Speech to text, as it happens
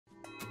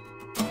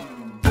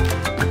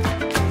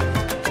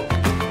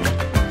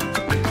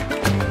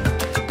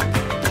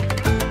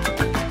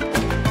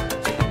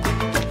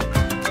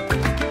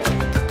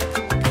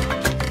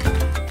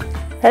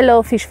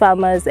Hello fish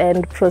farmers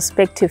and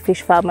prospective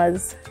fish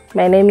farmers.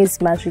 My name is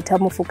Mazvita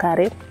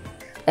Mufukari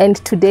and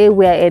today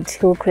we are at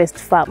Hillcrest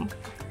Farm.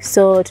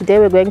 So today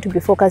we're going to be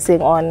focusing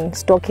on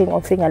stocking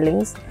of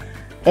fingerlings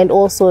and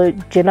also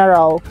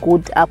general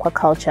good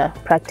aquaculture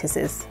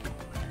practices.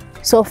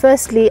 So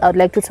firstly, I'd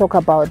like to talk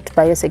about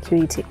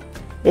biosecurity.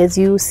 As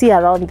you see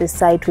around this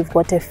site, we've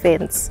got a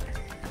fence.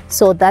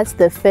 So that's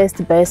the first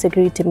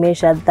biosecurity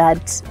measure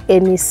that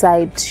any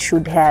site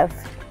should have.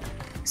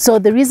 So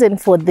the reason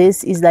for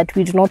this is that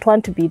we do not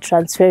want to be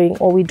transferring,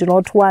 or we do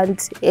not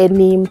want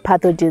any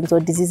pathogens or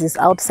diseases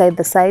outside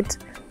the site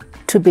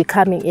to be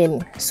coming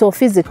in. So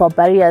physical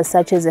barriers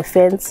such as a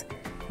fence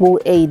will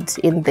aid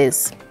in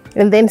this.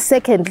 And then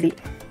secondly,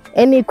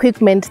 any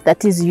equipment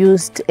that is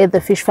used at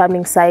the fish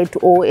farming site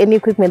or any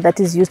equipment that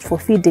is used for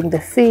feeding the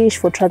fish,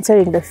 for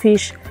transferring the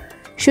fish,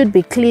 should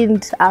be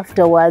cleaned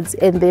afterwards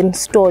and then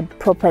stored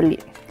properly,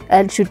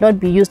 and should not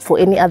be used for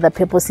any other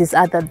purposes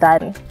other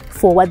than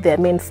for what they are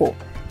meant for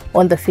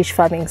on the fish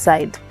farming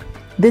side.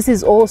 This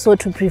is also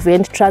to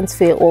prevent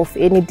transfer of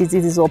any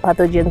diseases or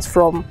pathogens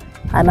from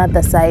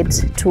another site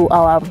to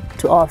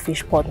our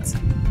fish ponds.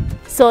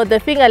 So the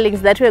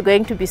fingerlings that we're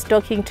going to be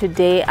stocking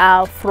today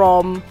are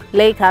from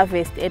Lake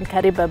Harvest and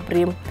Kariba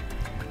Bream.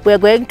 We're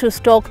going to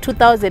stock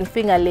 2,000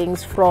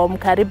 fingerlings from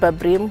Kariba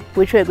Bream,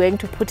 which we're going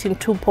to put in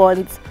 2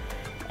 ponds,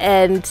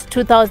 and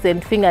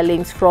 2,000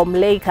 fingerlings from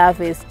Lake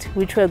Harvest,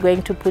 which we're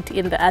going to put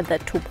in the other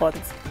 2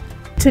 ponds.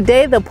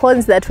 Today the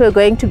ponds that we're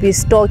going to be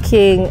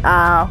stocking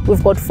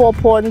we've got 4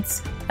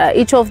 ponds.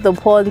 Each of the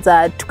ponds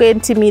are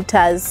 20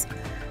 meters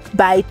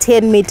by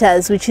 10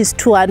 meters, which is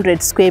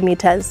 200 square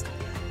meters.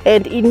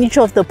 And in each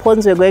of the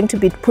ponds we're going to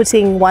be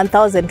putting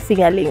 1,000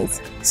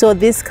 fingerlings. So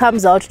this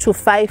comes out to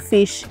 5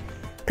 fish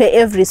per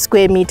every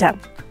square meter.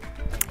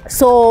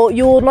 So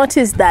you will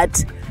notice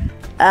that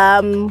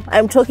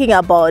I'm talking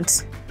about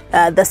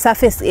the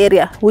surface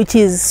area, which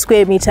is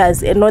square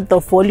meters, and not the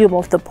volume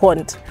of the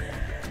pond.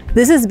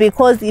 This is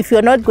because if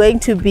you're not going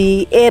to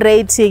be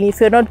aerating,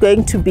 if you're not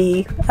going to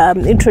be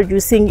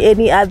introducing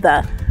any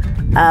other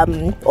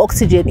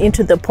oxygen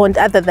into the pond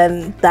other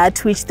than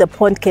that which the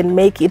pond can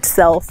make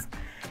itself,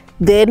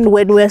 then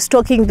when we're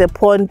stocking the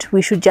pond,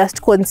 we should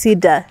just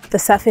consider the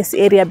surface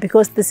area,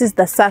 because this is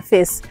the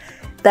surface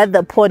that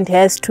the pond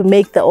has to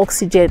make the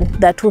oxygen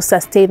that will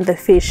sustain the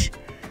fish.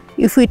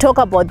 If we talk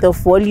about the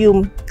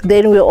volume,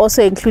 then we're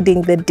also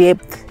including the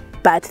depth,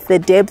 but the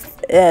depth,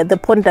 the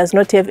pond does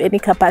not have any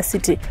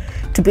capacity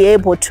to be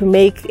able to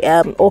make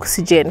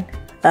oxygen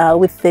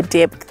with the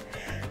depth.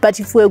 But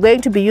if we're going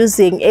to be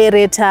using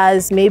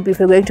aerators, maybe if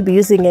we're going to be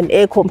using an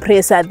air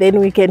compressor, then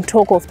we can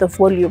talk of the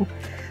volume.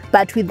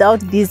 But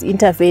without these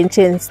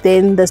interventions,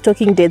 then the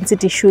stocking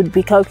density should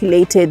be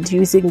calculated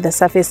using the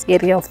surface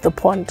area of the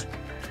pond.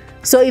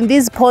 So in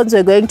these ponds,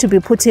 we're going to be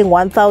putting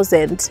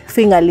 1,000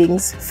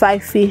 fingerlings,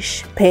 5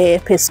 fish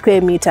per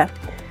square meter.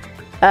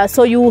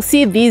 So you will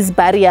see these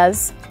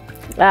barriers.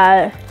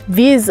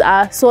 These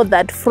are so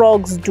that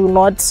frogs do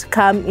not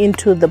come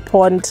into the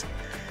pond.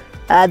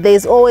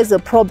 There's always a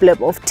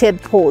problem of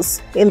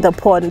tadpoles in the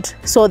pond.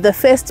 So the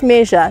first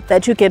measure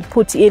that you can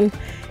put in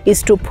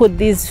is to put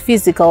these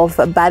physical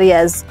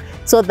barriers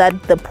so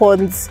that the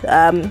ponds,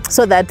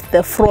 so that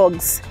the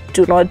frogs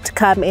do not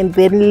come and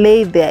then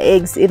lay their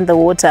eggs in the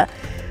water,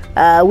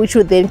 which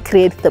would then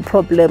create the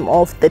problem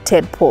of the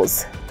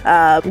tadpoles.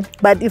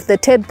 But if the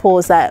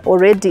tadpoles are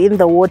already in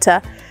the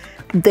water,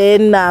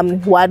 then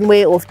one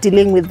way of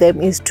dealing with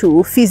them is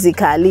to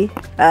physically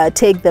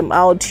take them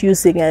out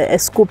using a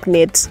scoop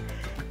net.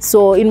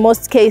 So in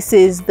most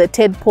cases, the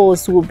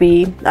tadpoles will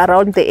be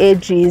around the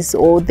edges,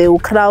 or they will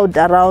crowd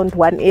around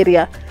one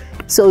area.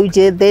 So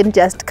you then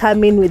just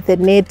come in with the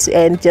net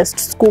and just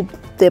scoop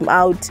them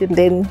out and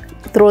then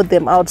throw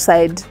them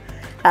outside.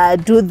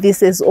 Do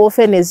this as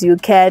often as you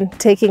can,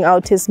 taking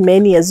out as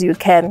many as you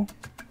can.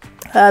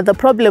 The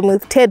problem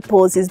with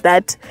tadpoles is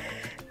that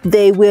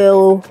they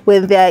will,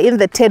 when they are in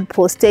the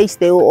tadpole stage,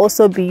 they will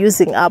also be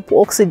using up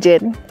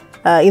oxygen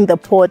in the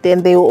pot,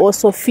 and they will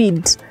also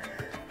feed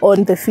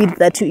on the feed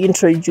that you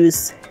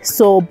introduce.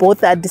 So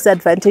both are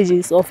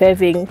disadvantages of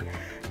having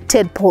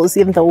tadpoles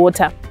in the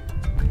water.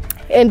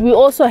 And we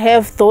also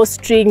have those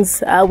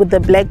strings with the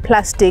black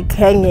plastic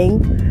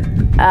hanging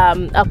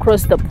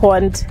across the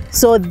pond.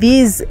 So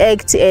these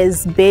act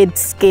as bed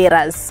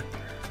scarers.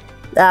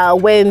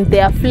 When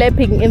they are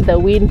flapping in the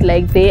wind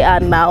like they are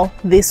now,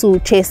 this will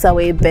chase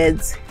away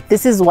birds.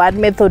 This is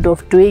one method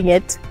of doing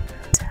it.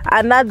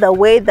 Another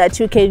way that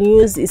you can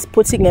use is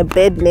putting a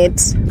bed net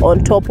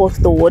on top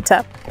of the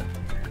water.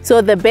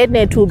 So the bed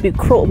net will be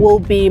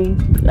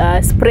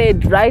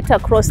spread right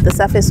across the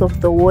surface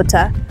of the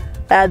water.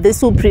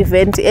 This will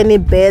prevent any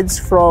birds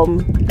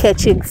from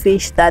catching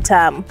fish that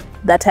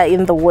are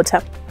in the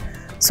water.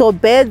 So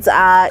birds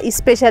are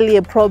especially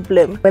a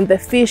problem when the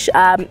fish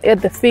are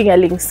at the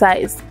fingerling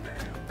size.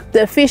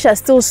 The fish are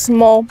still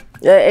small,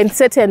 and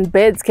certain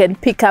birds can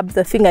pick up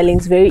the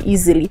fingerlings very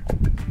easily.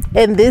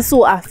 And this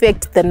will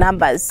affect the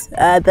numbers,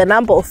 the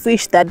number of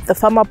fish that the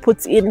farmer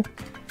puts in.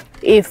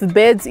 If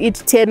birds eat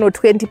 10 or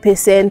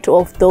 20%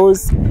 of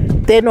those,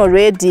 then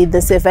already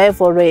the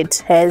survival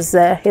rate has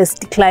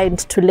declined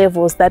to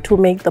levels that will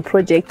make the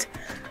project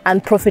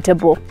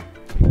unprofitable.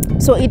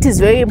 So it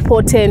is very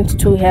important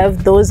to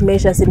have those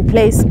measures in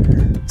place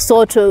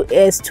so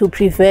as to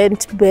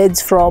prevent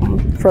birds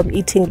from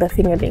eating the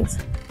fingerlings.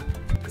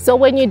 So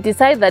when you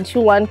decide that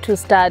you want to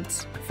start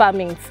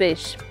farming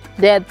fish,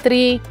 there are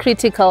 3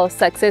 critical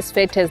success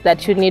factors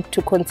that you need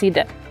to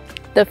consider.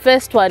 The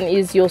first one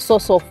is your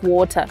source of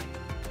water.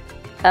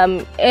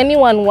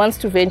 Anyone who wants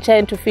to venture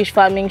into fish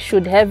farming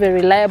should have a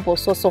reliable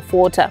source of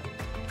water.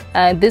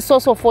 This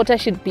source of water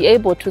should be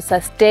able to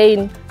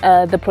sustain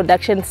the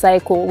production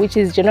cycle, which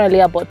is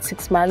generally about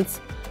 6 months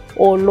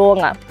or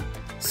longer.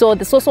 So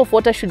the source of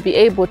water should be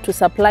able to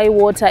supply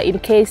water in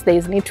case there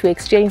is need to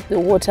exchange the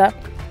water,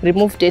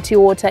 remove dirty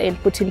water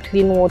and put in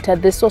clean water.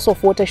 The source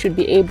of water should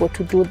be able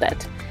to do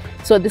that.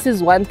 So this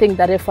is one thing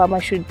that a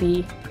farmer should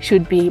be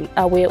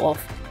aware of.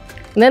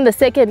 And then the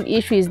second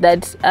issue is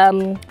that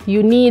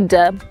you need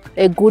a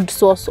good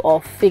source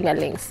of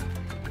fingerlings.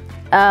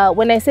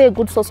 When I say a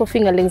good source of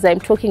fingerlings,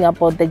 I'm talking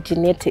about the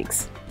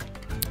genetics.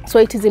 So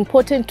it is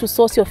important to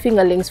source your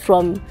fingerlings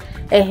from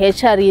a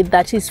hatchery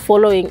that is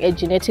following a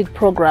genetic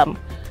program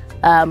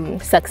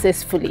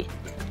successfully.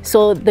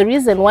 So the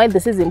reason why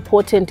this is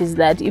important is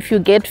that if you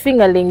get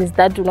fingerlings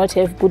that do not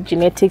have good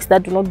genetics,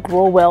 that do not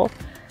grow well,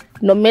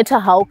 no matter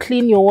how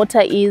clean your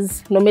water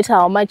is, no matter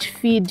how much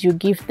feed you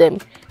give them,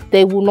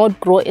 they will not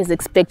grow as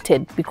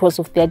expected because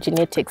of their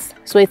genetics.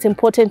 So it's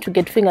important to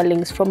get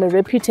fingerlings from a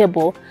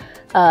reputable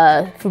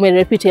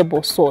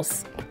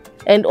source.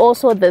 And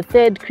also the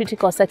third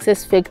critical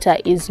success factor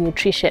is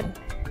nutrition.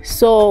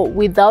 So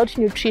without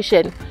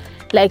nutrition,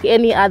 like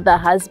any other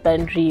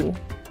husbandry,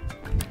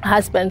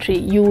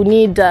 you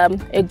need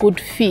a good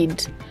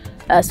feed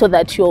so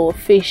that your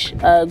fish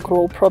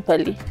grow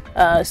properly.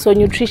 So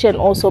nutrition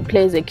also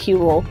plays a key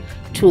role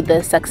to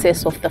the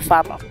success of the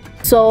farmer.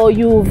 So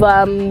you've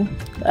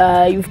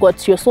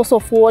got your source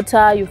of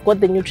water, you've got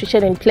the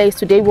nutrition in place.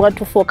 Today we want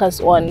to focus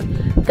on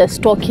the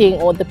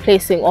stocking or the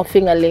placing of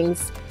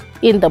fingerlings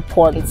in the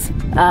ponds.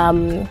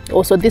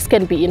 Also this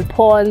can be in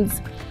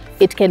ponds,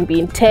 it can be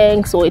in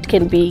tanks, or it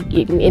can be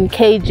in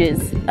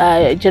cages.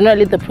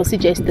 Generally the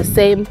procedure is the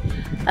same,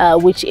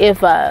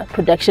 whichever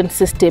production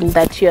system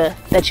that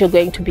you're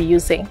going to be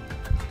using.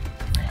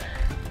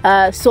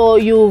 So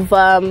you've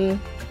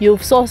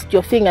sourced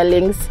your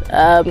fingerlings.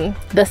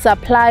 The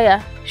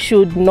supplier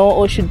should know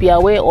or should be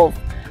aware of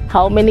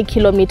how many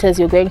kilometers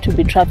you're going to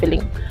be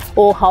traveling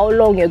or how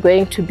long you're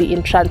going to be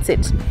in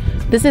transit.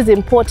 This is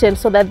important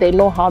so that they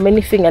know how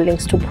many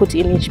fingerlings to put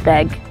in each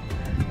bag.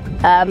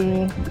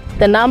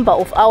 The number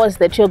of hours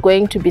that you're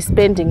going to be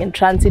spending in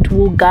transit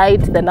will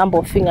guide the number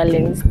of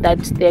fingerlings that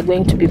they're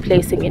going to be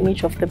placing in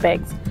each of the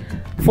bags.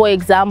 For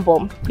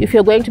example, if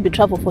you're going to be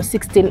travel for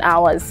 16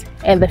 hours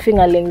and the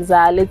fingerlings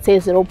are, let's say,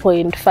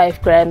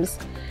 0.5 grams,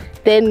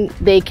 then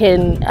they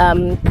can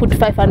put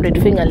 500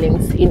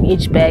 fingerlings in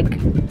each bag.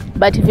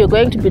 But if you're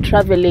going to be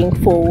traveling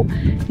for,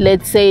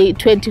 let's say,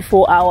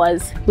 24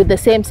 hours with the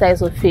same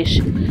size of fish,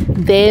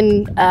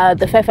 then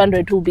the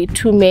 500 will be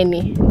too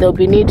many. There'll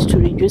be need to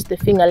reduce the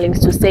fingerlings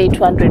to, say,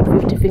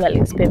 250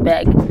 fingerlings per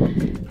bag.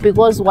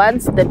 Because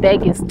once the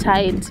bag is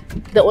tied,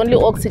 the only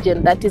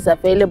oxygen that is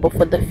available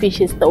for the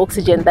fish is the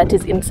oxygen that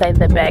is inside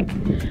the bag.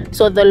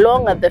 So the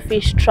longer the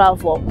fish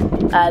travel,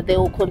 they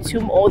will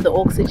consume all the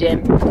oxygen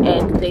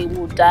and they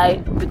will die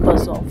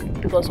because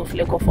of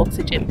lack of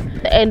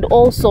oxygen. And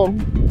also,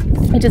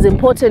 it is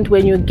important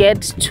when you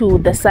get to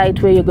the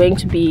site where you're going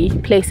to be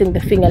placing the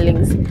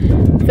fingerlings,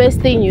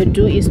 first thing you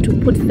do is to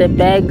put the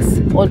bags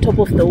on top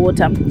of the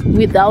water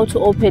without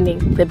opening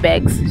the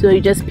bags. So you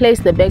just place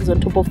the bags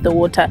on top of the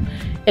water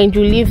and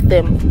you leave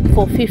them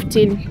for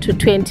 15 to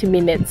 20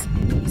 minutes.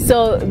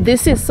 So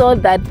this is so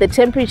that the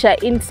temperature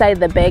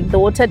inside the bag, the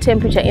water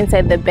temperature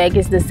inside the bag,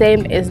 is the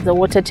same as the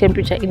water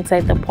temperature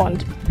inside the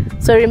pond.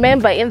 So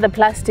remember, in the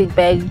plastic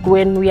bag,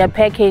 when we are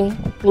packing,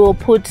 we'll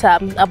put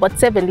about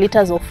 7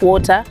 liters of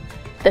water,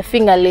 the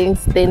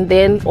fingerlings,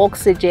 then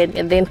oxygen,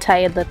 and then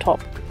tie at the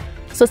top.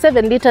 So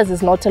 7 liters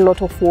is not a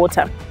lot of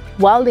water.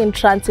 While in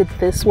transit,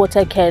 this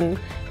water can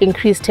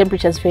increase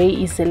temperatures very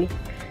easily.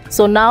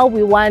 So now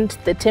we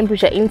want the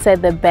temperature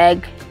inside the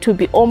bag to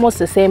be almost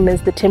the same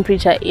as the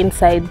temperature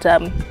inside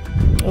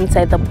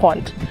the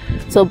pond.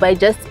 So by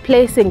just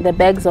placing the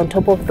bags on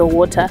top of the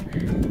water,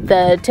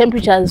 the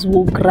temperatures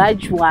will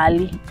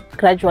gradually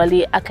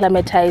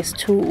acclimatize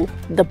to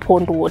the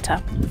pond water.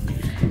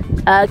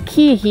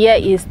 Key here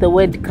is the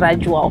word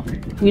gradual.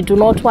 We do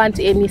not want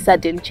any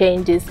sudden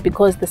changes,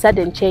 because the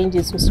sudden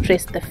changes will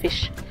stress the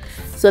fish.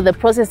 So the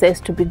process has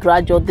to be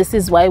gradual. This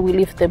is why we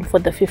leave them for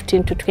the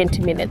 15 to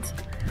 20 minutes.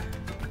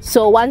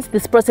 So once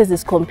this process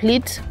is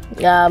complete,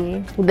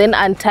 then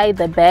untie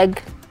the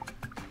bag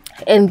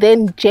and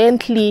then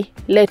gently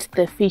let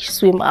the fish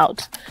swim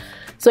out.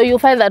 So you'll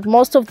find that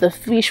most of the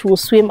fish will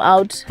swim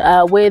out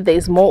where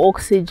there's more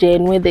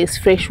oxygen, where there's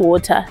fresh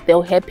water.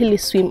 They'll happily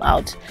swim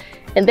out.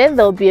 And then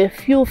there'll be a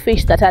few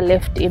fish that are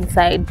left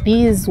inside.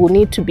 These will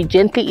need to be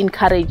gently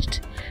encouraged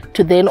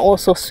to then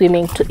also swim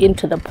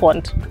into the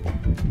pond.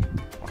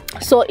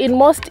 So in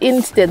most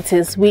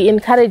instances, we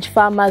encourage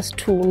farmers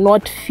to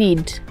not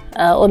feed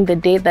on the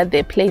day that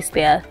they place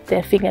their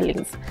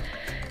fingerlings.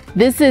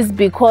 This is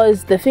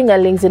because the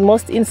fingerlings in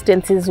most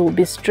instances will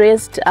be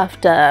stressed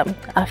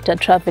after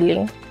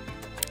traveling,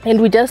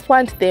 and we just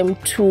want them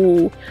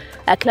to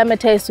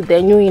acclimatize to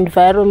their new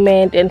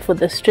environment and for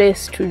the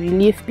stress to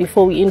relieve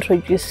before we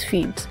introduce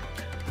feed.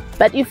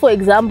 But if, for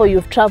example,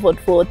 you've traveled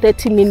for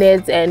 30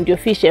 minutes and your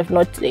fish have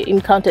not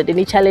encountered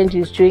any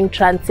challenges during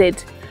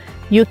transit,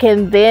 you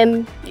can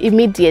then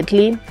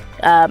immediately,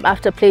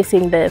 after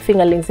placing the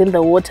fingerlings in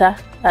the water,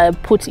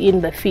 put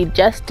in the feed,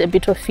 just a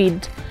bit of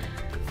feed.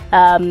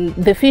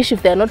 The fish,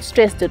 if they're not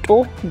stressed at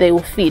all, they will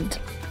feed.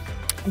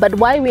 But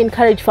why we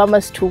encourage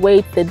farmers to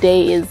wait the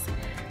day is,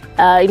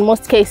 in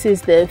most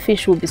cases, the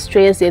fish will be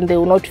stressed and they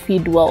will not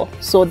feed well.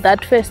 So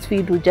that first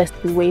feed will just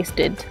be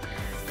wasted.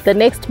 The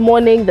next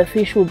morning, the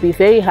fish will be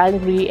very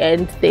hungry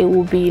and they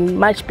will be in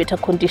much better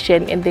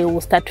condition and they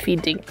will start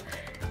feeding.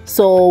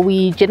 So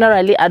we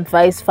generally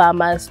advise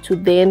farmers to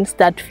then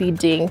start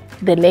feeding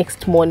the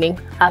next morning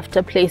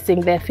after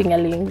placing their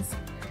fingerlings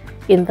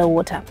in the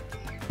water.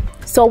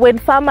 So when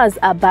farmers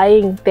are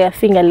buying their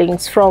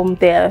fingerlings from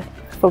their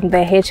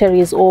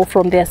hatcheries or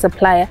from their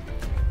supplier,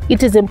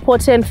 it is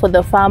important for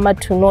the farmer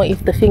to know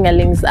if the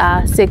fingerlings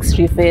are sex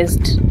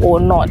reversed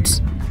or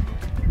not.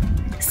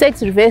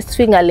 Sex reversed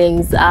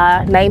fingerlings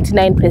are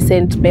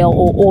 99% male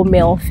or all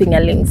male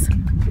fingerlings.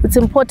 It's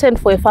important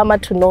for a farmer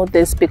to know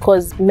this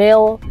because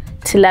male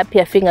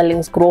tilapia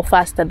fingerlings grow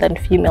faster than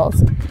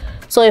females.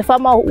 So a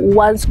farmer who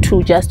wants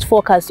to just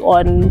focus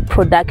on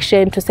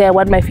production, to say I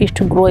want my fish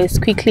to grow as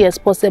quickly as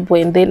possible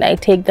and then I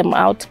take them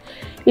out,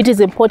 it is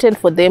important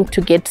for them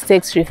to get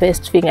sex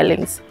reversed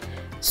fingerlings.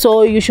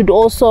 So you should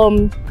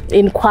also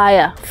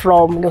inquire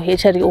from your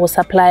hatchery or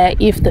supplier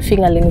if the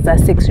fingerlings are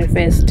sex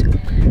reversed.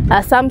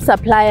 Some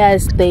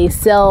suppliers, they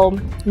sell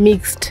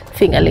mixed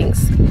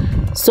fingerlings.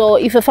 So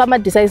if a farmer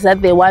decides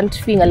that they want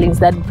fingerlings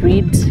that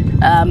breed,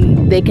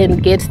 they can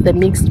get the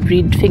mixed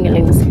breed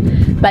fingerlings.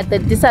 But the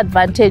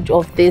disadvantage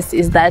of this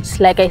is that,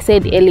 like I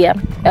said earlier,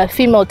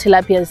 female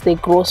tilapias, they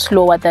grow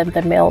slower than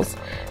the males.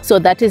 So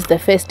that is the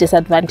first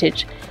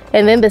disadvantage.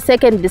 And then the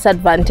second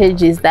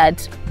disadvantage is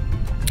that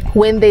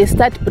when they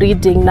start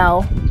breeding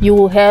now, you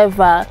will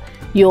have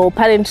your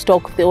parent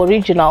stock, the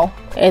original,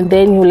 and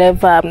then you'll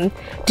have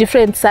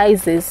different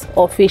sizes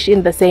of fish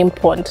in the same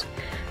pond.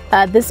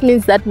 This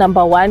means that,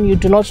 number one, you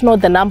do not know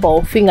the number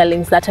of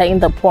fingerlings that are in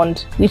the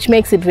pond, which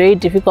makes it very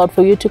difficult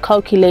for you to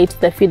calculate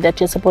the feed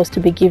that you're supposed to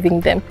be giving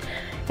them.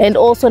 And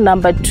also,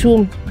 number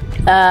two,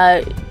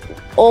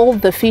 all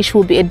the fish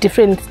will be at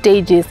different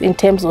stages in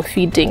terms of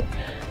feeding.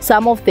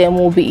 Some of them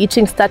will be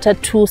eating starter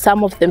 2,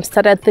 some of them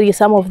starter 3,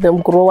 some of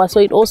them grower. So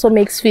it also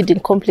makes feeding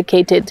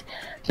complicated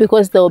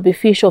because there will be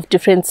fish of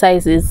different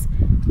sizes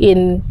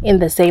in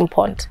the same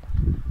pond.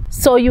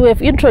 So you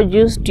have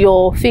introduced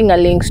your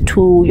fingerlings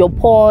to your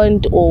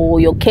pond or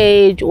your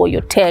cage or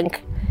your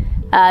tank.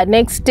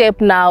 Next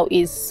step now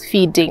is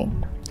feeding.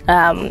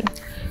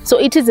 So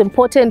it is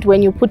important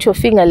when you put your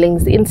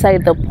fingerlings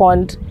inside the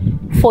pond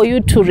for you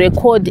to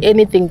record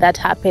anything that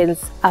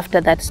happens after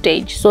that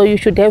stage. So you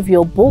should have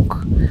your book,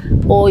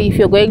 or if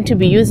you're going to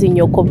be using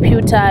your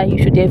computer,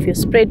 you should have your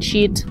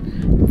spreadsheet.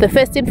 The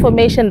first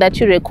information that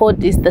you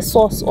record is the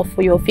source of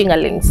your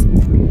fingerlings.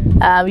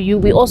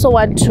 We also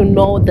want to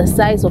know the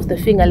size of the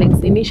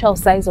fingerlings, the initial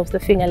size of the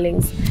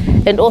fingerlings,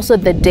 and also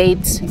the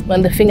date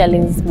when the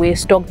fingerlings were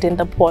stocked in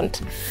the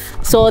pond.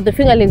 So the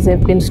fingerlings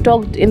have been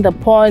stocked in the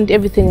pond,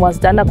 everything was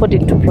done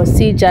according to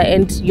procedure,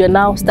 and you're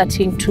now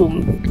starting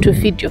to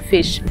feed your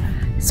fish.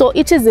 So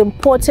it is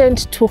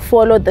important to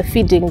follow the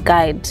feeding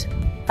guide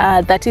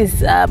that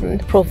is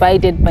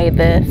provided by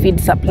the feed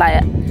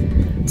supplier.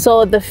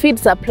 So the feed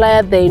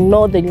supplier, they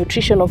know the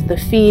nutrition of the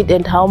feed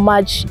and how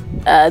much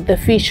the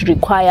fish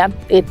require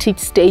at each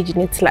stage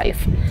in its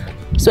life.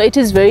 So it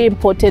is very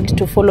important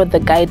to follow the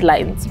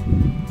guidelines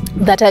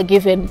that are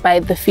given by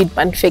the feed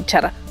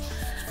manufacturer.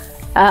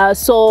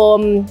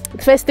 So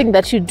first thing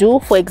that you do,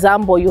 for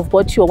example, you've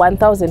got your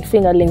 1000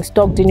 fingerlings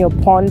stocked in your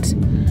pond.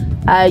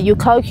 You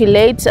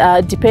calculate,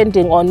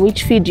 depending on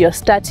which feed you're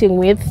starting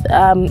with,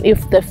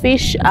 if the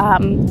fish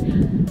from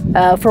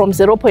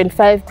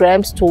 0.5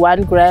 grams to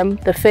 1 gram,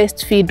 the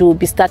first feed will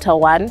be starter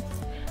 1.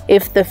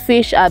 If the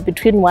fish are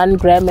between 1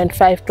 gram and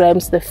 5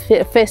 grams, the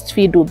first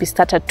feed will be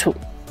starter 2.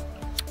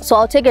 So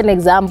I'll take an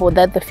example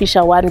that the fish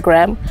are 1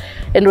 gram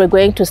and we're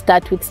going to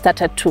start with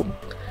starter 2.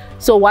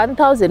 So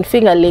 1000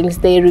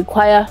 fingerlings, they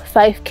require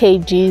 5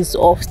 kgs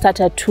of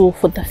starter 2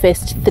 for the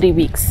first 3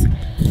 weeks.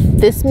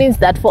 This means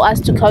that for us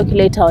to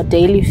calculate our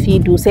daily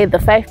feed, we'll say the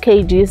 5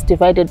 kgs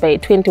divided by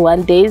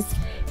 21 days,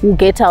 we'll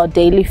get our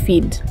daily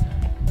feed.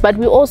 But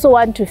we also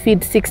want to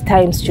feed 6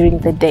 times during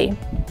the day.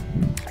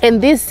 And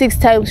these 6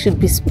 times should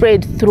be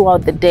spread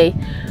throughout the day.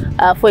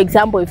 For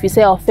example, if you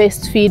say our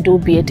first feed will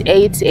be at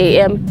 8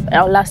 a.m.,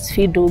 our last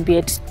feed will be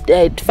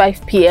at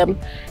 5 p.m.,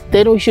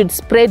 then we should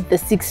spread the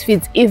 6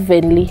 feeds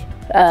evenly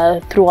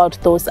throughout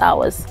those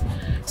hours.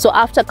 So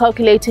after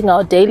calculating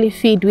our daily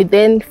feed, we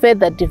then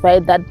further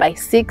divide that by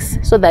 6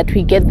 so that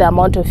we get the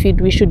amount of feed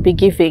we should be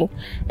giving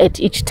at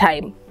each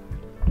time.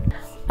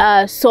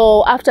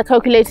 So after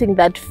calculating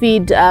that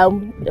feed,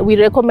 we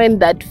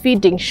recommend that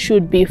feeding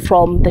should be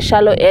from the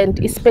shallow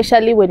end,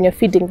 especially when you're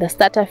feeding the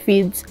starter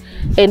feeds,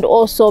 and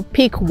also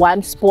pick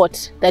one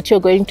spot that you're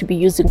going to be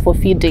using for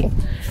feeding.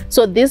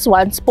 So this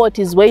one spot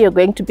is where you're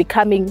going to be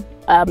coming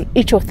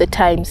each of the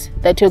times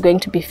that you're going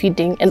to be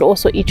feeding, and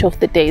also each of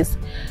the days.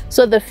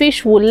 So the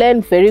fish will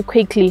learn very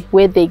quickly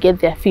where they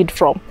get their feed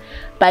from.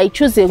 By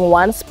choosing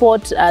one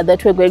spot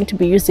that we're going to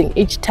be using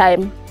each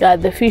time,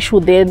 the fish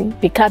will then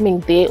be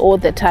coming there all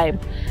the time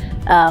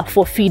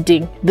for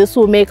feeding. This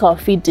will make our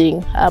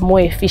feeding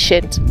more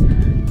efficient.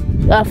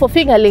 For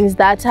fingerlings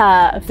that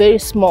are very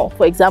small,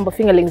 for example,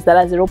 fingerlings that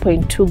are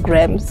 0.2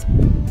 grams,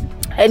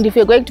 and if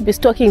you're going to be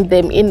stocking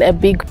them in a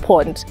big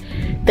pond,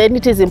 then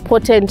it is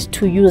important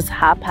to use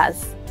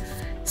harpers.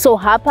 So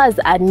harpers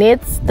are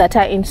nets that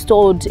are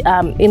installed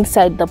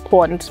inside the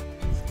pond.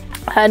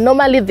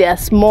 Normally they are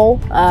small,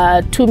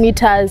 2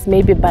 meters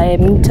maybe by a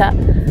meter,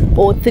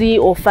 or 3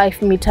 or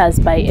 5 meters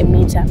by a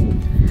meter.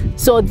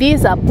 So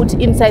these are put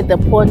inside the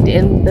pond,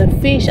 and the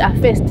fish are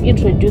first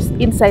introduced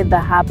inside the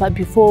harper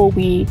before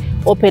we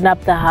open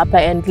up the harper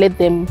and let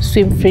them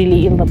swim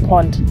freely in the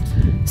pond.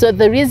 So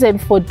the reason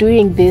for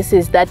doing this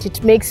is that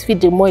it makes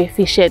feeding more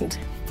efficient.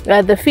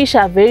 The fish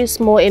are very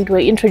small, and we're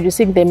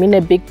introducing them in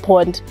a big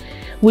pond,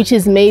 which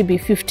is maybe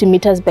 50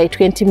 meters by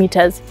 20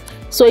 meters.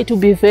 So it will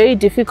be very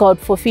difficult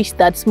for fish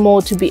that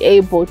small to be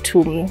able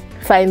to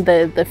find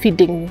the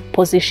feeding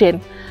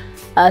position.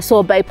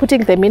 So by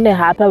putting them in a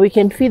harper, we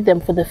can feed them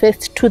for the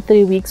first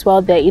 2-3 weeks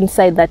while they're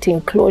inside that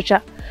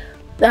enclosure,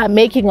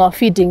 making our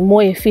feeding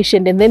more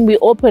efficient. And then we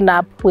open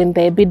up when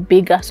they're a bit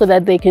bigger so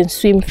that they can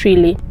swim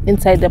freely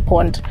inside the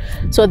pond.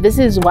 So this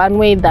is one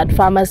way that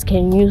farmers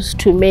can use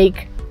to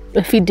make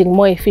feeding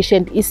more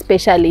efficient,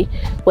 especially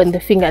when the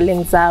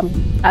fingerlings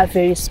are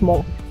very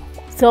small.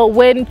 So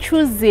when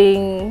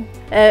choosing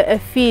a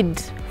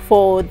feed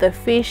for the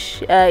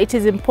fish, it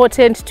is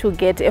important to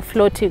get a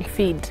floating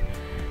feed.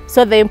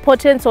 So the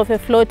importance of a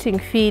floating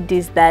feed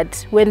is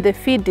that when the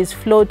feed is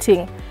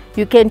floating,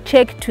 you can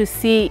check to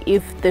see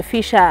if the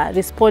fish are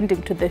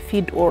responding to the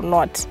feed or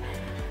not.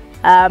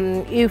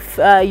 If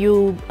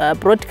you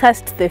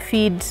broadcast the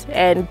feed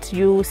and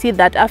you see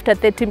that after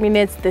 30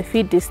 minutes the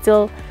feed is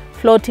still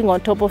floating on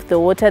top of the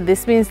water,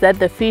 this means that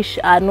the fish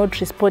are not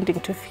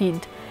responding to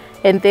feed,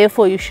 and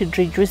therefore you should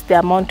reduce the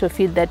amount of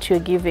feed that you're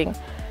giving.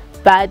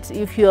 But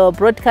if you're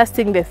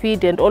broadcasting the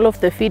feed and all of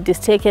the feed is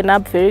taken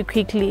up very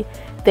quickly,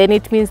 then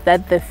it means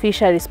that the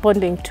fish are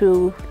responding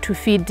to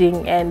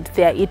feeding and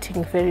they are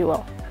eating very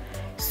well.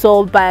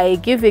 So by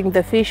giving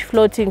the fish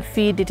floating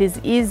feed, it is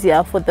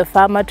easier for the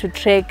farmer to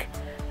track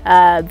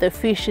the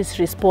fish's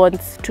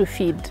response to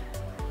feed.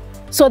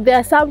 So there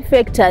are some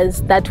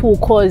factors that will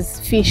cause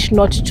fish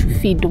not to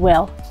feed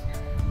well.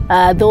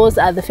 Those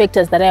are the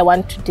factors that I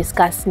want to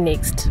discuss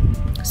next.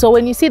 So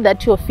when you see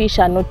that your fish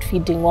are not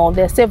feeding well,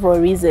 there are several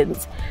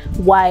reasons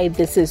why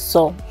this is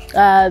so.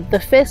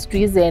 The first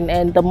reason,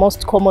 and the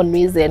most common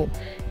reason,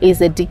 is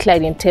a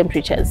decline in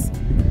temperatures.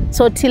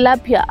 So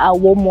tilapia are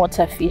warm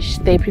water fish.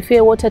 They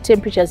prefer water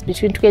temperatures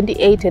between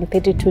 28 and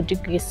 32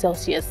 degrees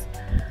Celsius.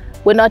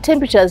 When our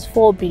temperatures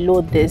fall below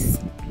this,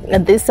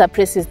 and this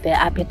suppresses their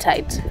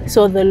appetite.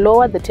 So the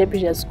lower the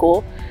temperatures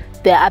go,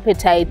 their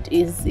appetite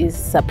is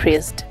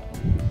suppressed,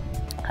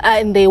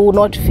 and they will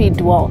not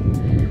feed well.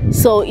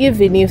 So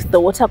even if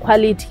the water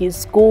quality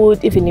is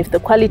good, even if the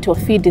quality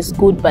of feed is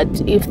good, but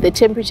if the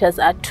temperatures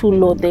are too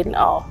low, then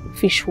our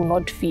fish will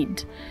not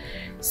feed.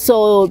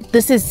 So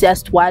this is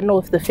just one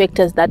of the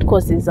factors that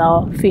causes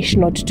our fish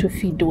not to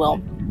feed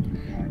well.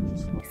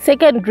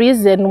 Second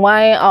reason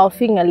why our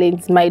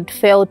fingerlings might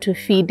fail to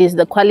feed is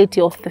the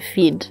quality of the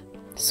feed.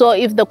 So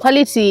if the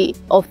quality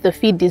of the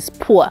feed is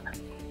poor,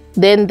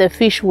 then the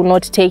fish will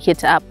not take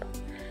it up.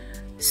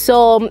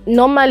 So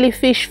normally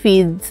fish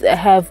feeds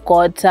have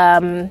got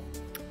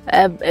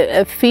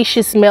a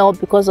fishy smell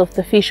because of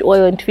the fish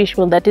oil and fish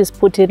meal that is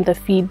put in the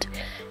feed,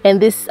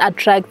 and this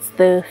attracts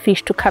the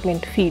fish to come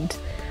and feed.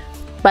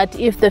 But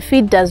if the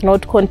feed does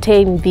not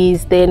contain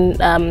these,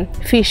 then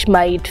fish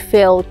might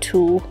fail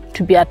to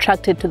be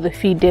attracted to the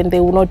feed, and they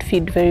will not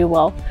feed very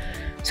well.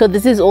 So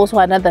this is also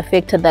another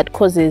factor that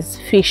causes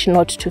fish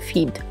not to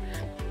feed.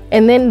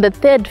 And then the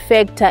third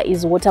factor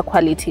is water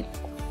quality.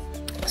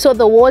 So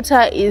the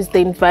water is the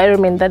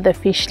environment that the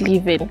fish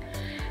live in.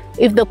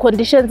 If the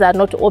conditions are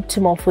not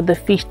optimal for the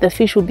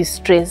fish will be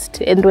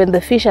stressed, and when the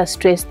fish are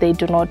stressed, they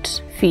do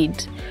not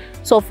feed.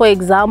 So for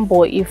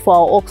example, if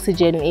our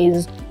oxygen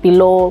is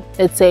below,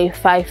 let's say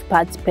 5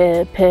 parts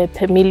per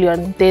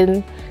million,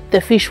 then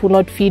the fish will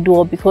not feed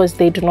well because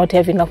they do not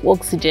have enough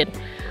oxygen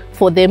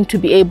for them to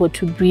be able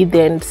to breathe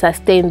and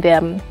sustain their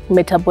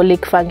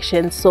metabolic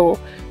functions. So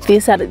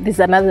this is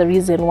another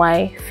reason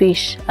why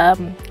fish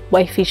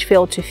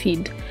fail to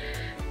feed.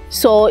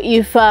 So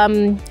if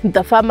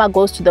the farmer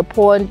goes to the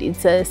pond,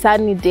 it's a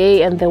sunny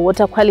day and the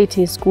water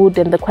quality is good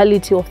and the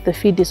quality of the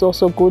feed is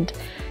also good,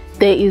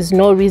 there is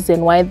no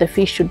reason why the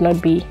fish should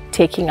not be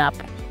taking up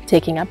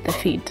the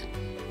feed.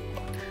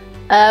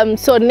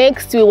 So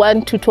next we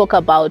want to talk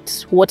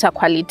about water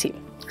quality.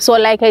 So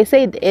like I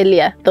said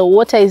earlier, the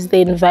water is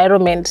the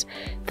environment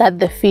that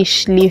the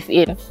fish live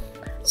in.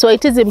 So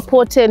it is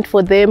important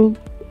for them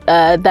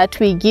that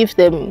we give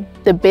them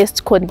the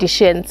best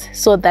conditions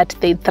so that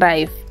they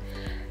thrive.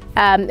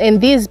 And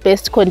these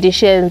best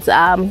conditions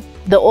are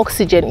the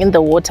oxygen in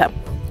the water.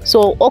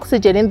 So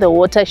oxygen in the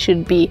water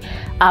should be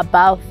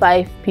above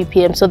 5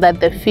 ppm so that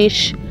the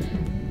fish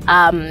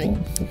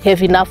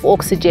have enough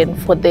oxygen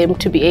for them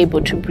to be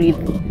able to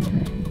breathe.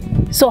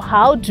 So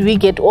how do we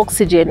get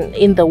oxygen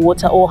in the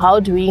water, or how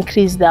do we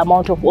increase the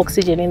amount of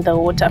oxygen in the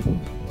water?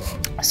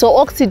 So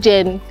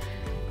oxygen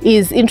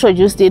is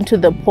introduced into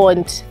the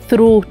pond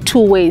through 2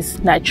 ways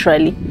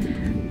naturally.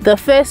 The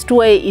first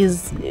way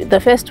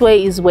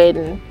is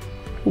when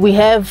we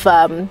have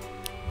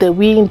the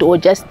wind or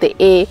just the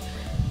air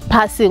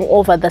passing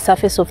over the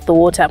surface of the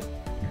water.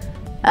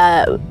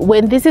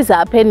 When this is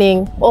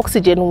happening,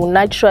 oxygen will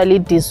naturally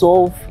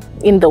dissolve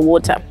in the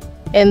water,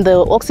 and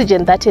the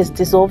oxygen that is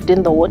dissolved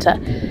in the water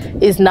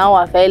is now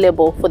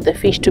available for the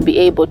fish to be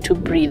able to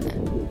breathe.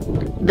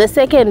 The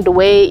second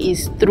way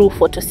is through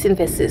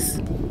photosynthesis.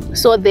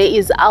 So there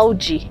is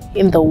algae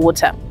in the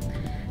water.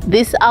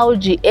 This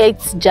algae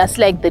acts just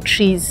like the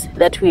trees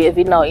that we have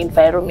in our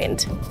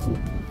environment.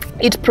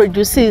 It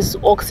produces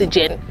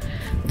oxygen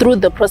through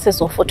the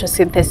process of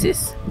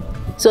photosynthesis.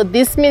 So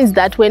this means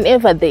that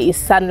whenever there is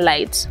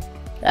sunlight,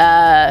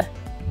 the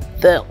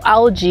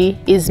algae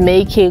is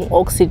making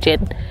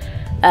oxygen.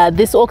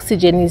 This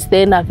oxygen is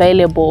then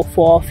available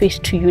for our fish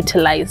to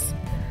utilize.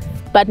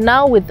 But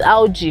now with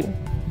algae,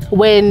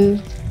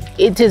 when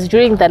it is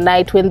during the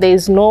night, when there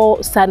is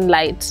no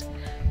sunlight,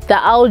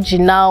 the algae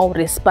now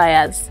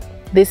respires.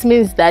 This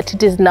means that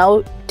it is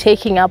now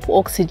taking up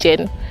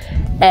oxygen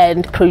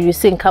and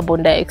producing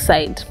carbon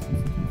dioxide.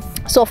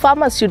 So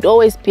farmers should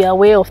always be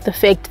aware of the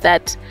fact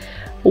that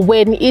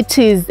when it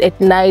is at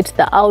night,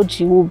 the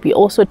algae will be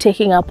also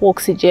taking up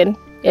oxygen,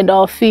 and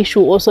our fish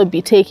will also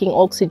be taking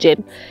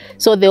oxygen.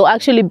 So there will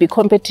actually be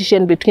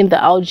competition between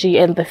the algae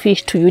and the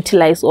fish to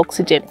utilize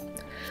oxygen.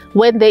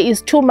 When there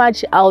is too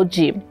much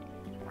algae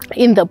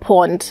in the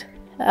pond,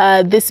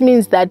 this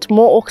means that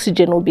more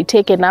oxygen will be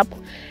taken up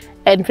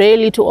and very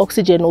little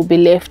oxygen will be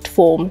left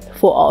for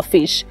our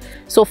fish.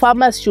 So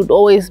farmers should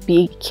always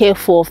be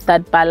careful of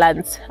that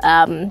balance.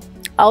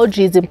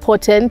 Algae is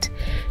important.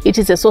 It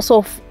is a source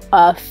of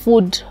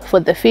food for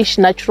the fish,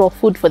 natural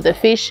food for the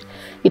fish.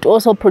 It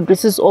also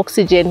produces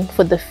oxygen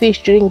for the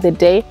fish during the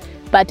day,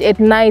 but at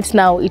night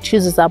now it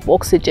uses up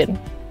oxygen.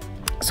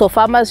 So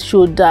farmers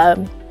should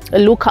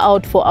look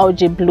out for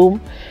algae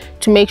bloom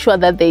to make sure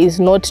that there is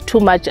not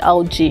too much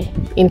algae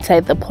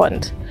inside the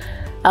pond.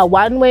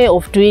 One way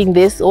of doing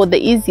this, or the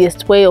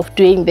easiest way of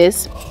doing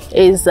this,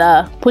 is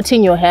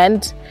putting your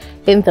hand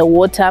in the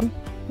water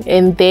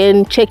and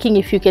then checking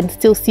if you can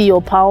still see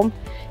your palm.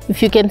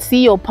 If you can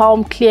see your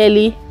palm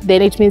clearly,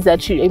 then it means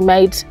that you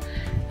might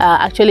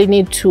actually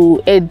need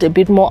to add a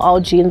bit more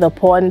algae in the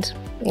pond.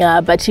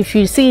 But if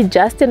you see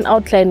just an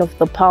outline of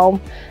the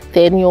palm,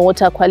 then your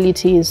water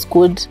quality is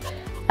good.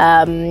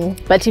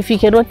 But if you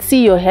cannot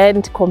see your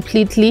hand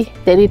completely,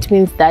 then it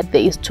means that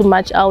there is too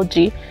much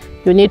algae.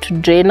 You need to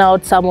drain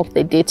out some of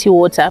the dirty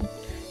water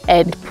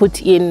and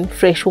put in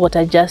fresh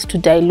water just to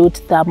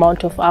dilute the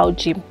amount of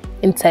algae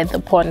inside the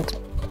pond.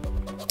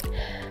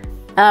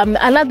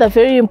 Another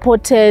very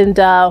important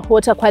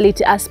water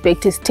quality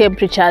aspect is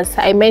temperatures.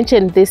 I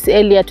mentioned this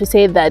earlier to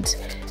say that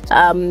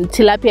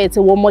tilapia is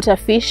a warm water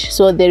fish,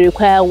 so they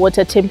require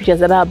water temperatures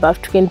that are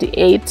above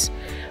 28.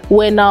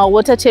 When our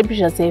water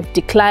temperatures have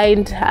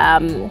declined,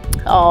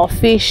 our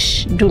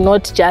fish do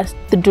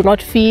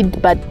not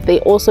feed, but they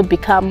also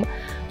become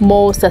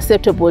more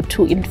susceptible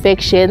to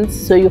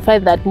infections. So you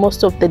find that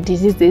most of the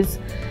diseases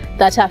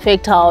that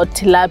affect our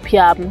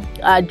tilapia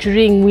are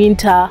during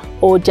winter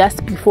or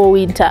just before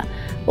winter,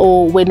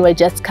 or when we're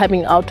just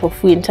coming out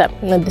of winter.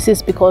 And this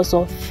is because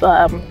of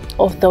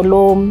the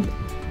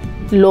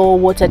low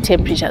water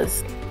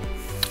temperatures.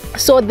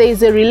 So there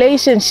is a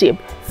relationship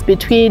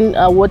between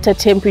water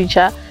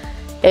temperature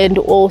and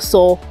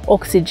also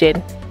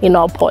oxygen in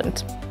our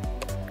pond.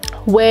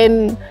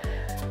 When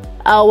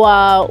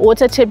our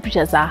water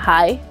temperatures are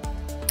high,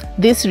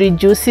 this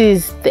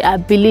reduces the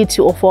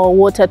ability of our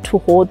water to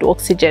hold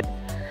oxygen.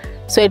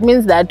 So it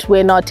means that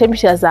when our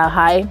temperatures are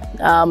high,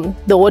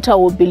 the water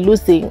will be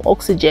losing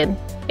oxygen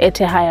at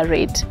a higher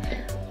rate.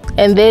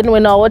 And then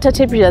when our water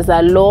temperatures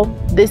are low,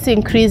 this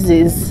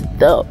increases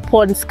the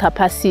pond's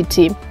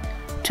capacity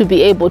to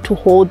be able to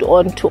hold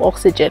on to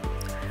oxygen.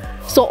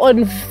 So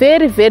on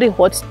very, very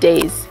hot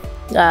days,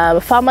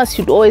 farmers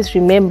should always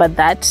remember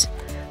that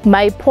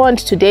my pond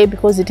today,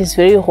 because it is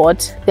very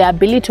hot, the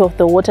ability of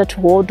the water to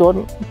hold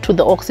on to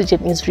the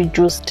oxygen is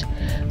reduced.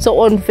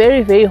 So on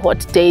very, very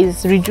hot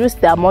days, reduce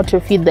the amount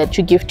of feed that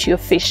you give to your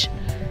fish,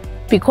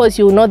 because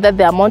you know that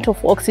the amount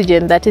of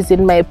oxygen that is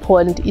in my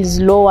pond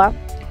is lower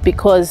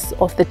because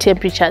of the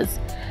temperatures.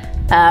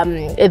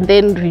 and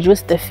then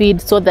reduce the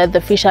feed so that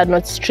the fish are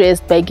not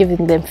stressed by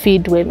giving them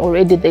feed when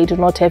already they do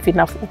not have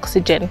enough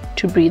oxygen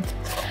to breathe.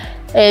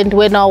 And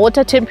when our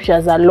water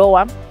temperatures are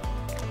lower,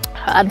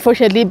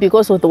 unfortunately,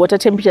 because of the water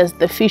temperatures,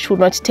 the fish will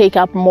not take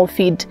up more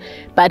feed,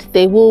 but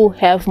they will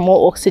have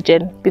more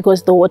oxygen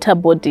because the water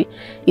body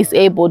is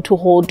able to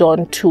hold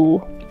on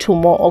to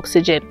more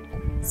oxygen.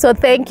 So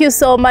thank you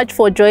so much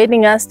for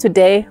joining us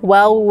today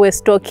while we're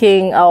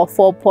stocking our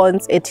 4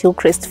 ponds at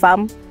Hillcrest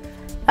Farm.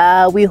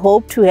 We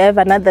hope to have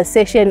another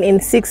session in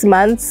 6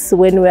 months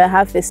when we're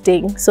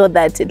harvesting, so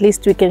that at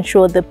least we can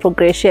show the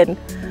progression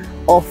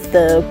of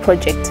the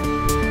project.